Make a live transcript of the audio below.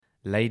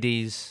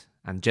Ladies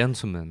and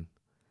gentlemen,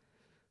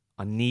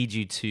 I need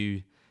you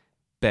to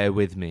bear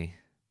with me.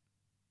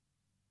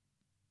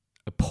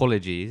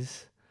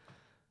 Apologies,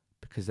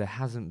 because there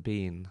hasn't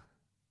been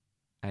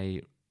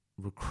a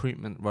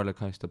Recruitment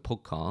Rollercoaster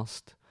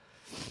podcast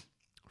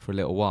for a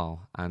little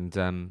while, and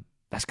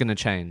that's going to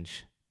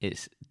change.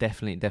 It's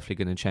definitely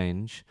going to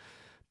change,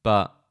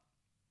 but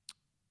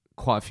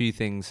quite a few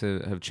things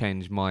have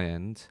changed my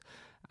end,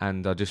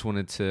 and I just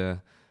wanted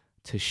to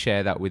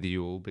share that with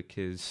you all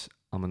because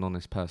I'm an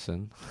honest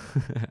person.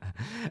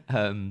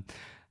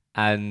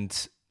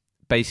 And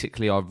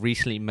basically, I've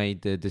recently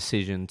made the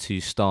decision to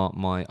start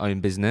my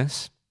own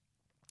business.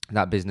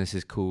 That business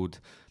is called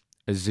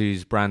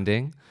Azuz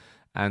Branding.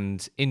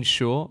 And in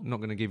short, I'm not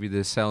going to give you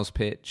the sales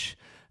pitch.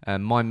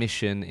 My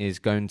mission is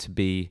going to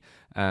be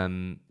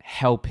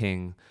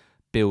helping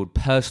build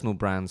personal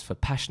brands for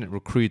passionate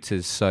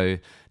recruiters so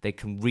they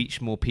can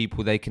reach more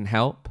people they can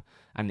help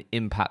and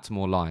impact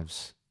more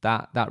lives.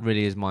 That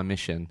really is my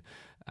mission.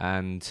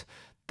 And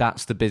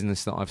that's the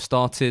business that I've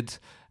started,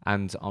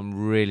 and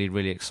I'm really,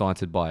 really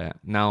excited by it.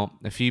 Now,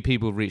 a few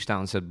people have reached out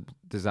and said,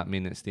 does that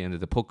mean it's the end of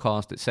the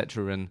podcast,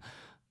 etc.? And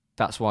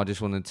that's why I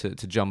just wanted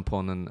to jump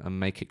on and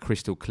make it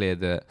crystal clear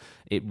that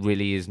it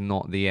really is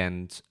not the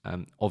end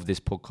of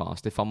this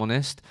podcast. If I'm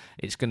honest,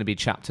 it's going to be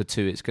chapter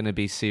 2. It's going to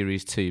be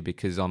series 2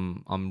 because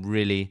I'm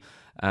really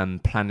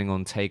planning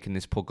on taking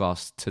this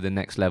podcast to the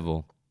next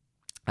level.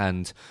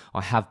 And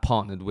I have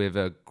partnered with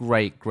a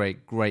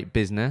great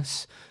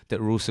business that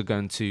are also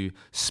going to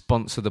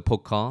sponsor the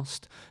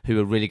podcast, who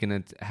are really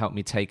going to help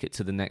me take it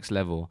to the next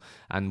level.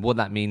 And what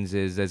that means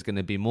is there's going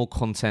to be more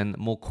content,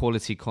 more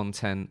quality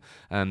content,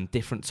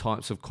 different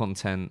types of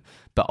content.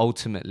 But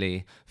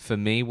ultimately, for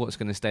me, what's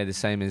going to stay the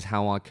same is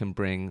how I can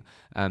bring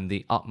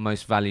the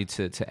utmost value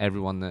to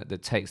everyone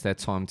that takes their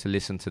time to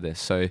listen to this.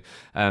 So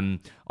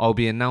I'll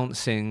be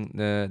announcing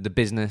the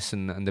business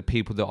and the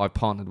people that I've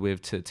partnered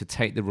with to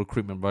take the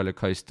Recruitment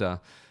Rollercoaster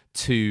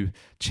to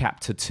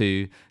chapter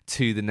 2,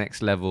 to the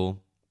next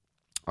level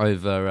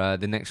over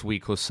the next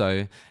week or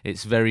so.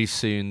 It's very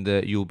soon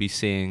that you'll be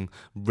seeing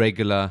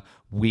regular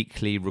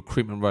weekly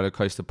Recruitment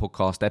Rollercoaster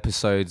podcast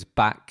episodes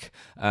back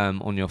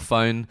on your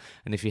phone.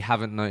 And if you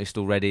haven't noticed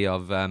already,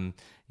 I've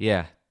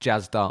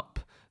jazzed up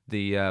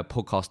the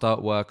podcast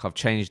artwork. I've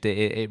changed it.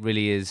 It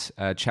really is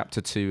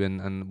chapter 2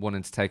 and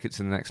wanting to take it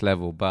to the next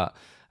level. But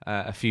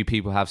a few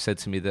people have said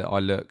to me that I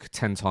look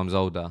 10 times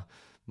older,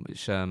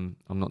 which I'm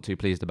not too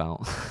pleased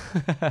about.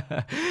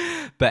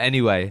 But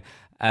anyway,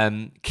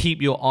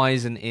 keep your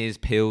eyes and ears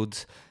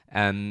peeled.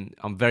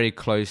 I'm very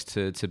close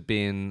to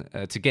getting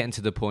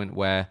to the point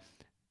where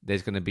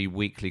there's going to be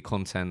weekly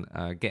content,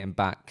 getting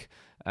back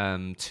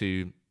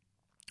to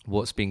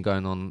what's been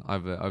going on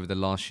over the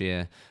last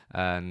year,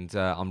 and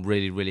I'm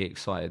really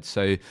excited.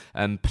 So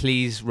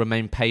please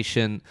remain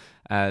patient.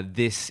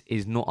 This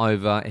is not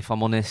over. If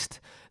I'm honest,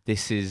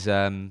 this is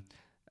a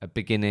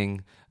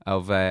beginning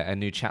of a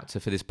new chapter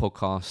for this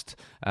podcast,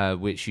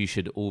 which you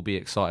should all be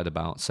excited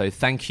about. So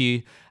thank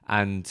you,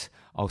 and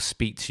I'll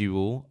speak to you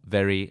all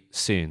very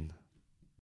soon.